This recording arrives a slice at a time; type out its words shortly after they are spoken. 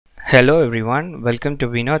Hello everyone, welcome to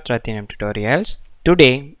Vinoth Rathinam tutorials.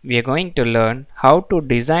 Today we are going to learn how to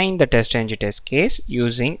design the testng test case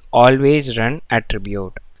using alwaysRun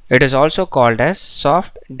attribute. It is also called as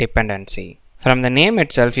soft dependency. From the name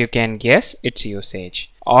itself you can guess its usage.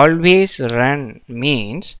 AlwaysRun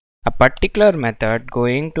means a particular method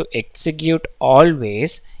going to execute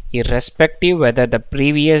always irrespective whether the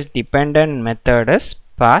previous dependent method is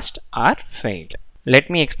passed or failed. Let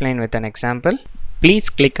me explain with an example.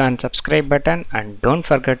 Please click on subscribe button and don't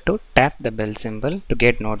forget to tap the bell symbol to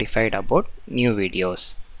get notified about new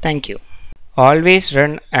videos. Thank you.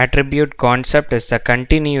 AlwaysRun attribute concept is the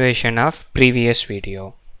continuation of previous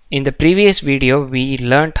video. In the previous video we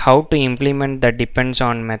learned how to implement the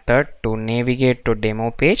dependsOn method to navigate to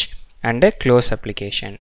demo page and a close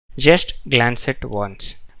application. Just glance it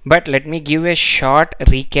once. But let me give a short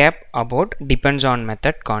recap about dependsOn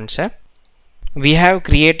method concept. We have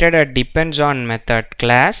created a dependsOn method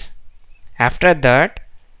class. After that,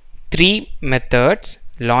 three methods: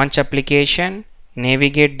 launch application,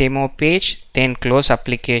 navigate demo page, then close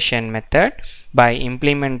application method by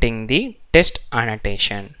implementing the test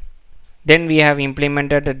annotation. Then we have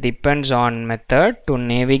implemented the dependsOn method to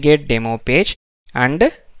navigate demo page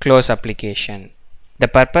and close application. The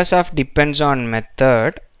purpose of dependsOn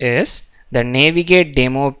method is the navigate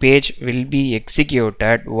demo page will be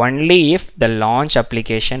executed only if the launch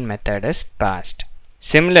application method is passed.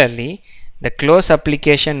 Similarly, the close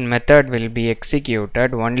application method will be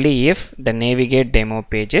executed only if the navigate demo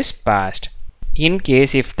page is passed. In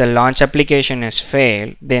case if the launch application is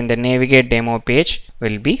failed, then the navigate demo page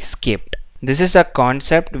will be skipped. This is a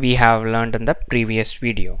concept we have learned in the previous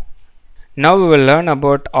video. Now we will learn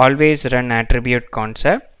about alwaysRun attribute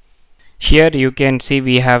concept. Here you can see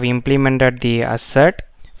we have implemented the assert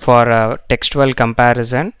for a textual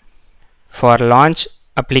comparison. For launch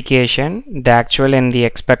application, the actual and the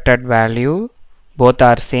expected value both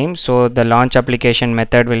are same, so the launch application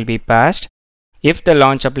method will be passed. If the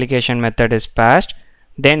launch application method is passed,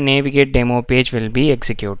 then navigate demo page will be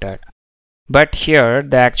executed. But here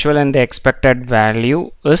the actual and the expected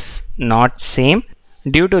value is not same.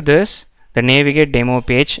 Due to this, the navigate demo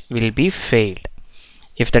page will be failed.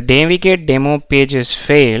 If the navigate demo page is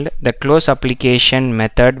failed, the close application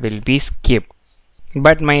method will be skipped.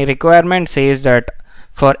 But my requirement says that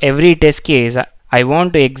for every test case, I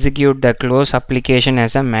want to execute the close application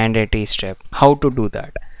as a mandatory step. How to do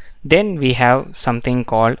that? Then we have something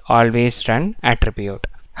called alwaysRun attribute.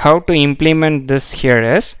 How to implement this here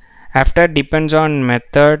is, after dependsOn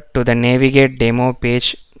method to the navigate demo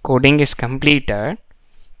page coding is completed,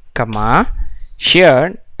 comma,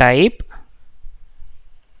 here type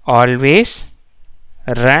alwaysRun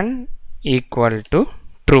equal to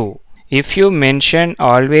true. If you mention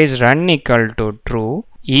alwaysRun equal to true,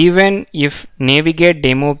 even if navigate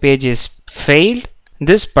demo page is failed,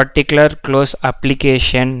 this particular close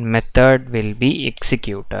application method will be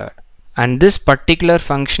executed. And this particular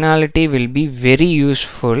functionality will be very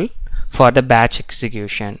useful for the batch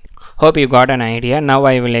execution. Hope you got an idea. Now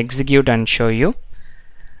I will execute and show you.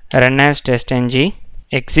 Run as testng.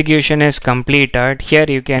 Execution is completed. Here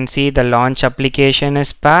you can see the launch application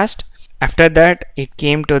is passed. After that it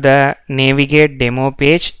came to the navigate demo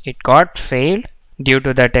page. It got failed due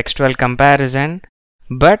to the textual comparison,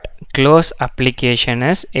 but close application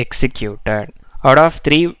is executed. Out of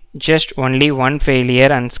 3, just only one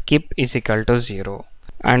failure and skip is equal to 0.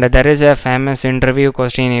 And there is a famous interview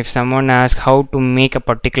question: if someone asks how to make a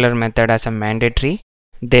particular method as a mandatory,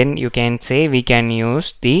 then you can say we can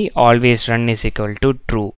use the alwaysRun is equal to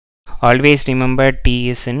true. Always remember T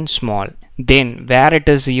is in small. Then where it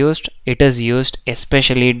is used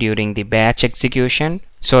especially during the batch execution,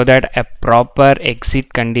 so that a proper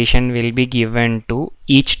exit condition will be given to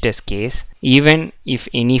each test case, even if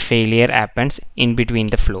any failure happens in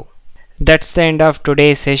between the flow. That's the end of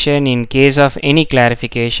today's session. In case of any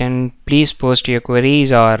clarification, please post your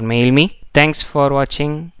queries or mail me. Thanks for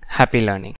watching. Happy learning.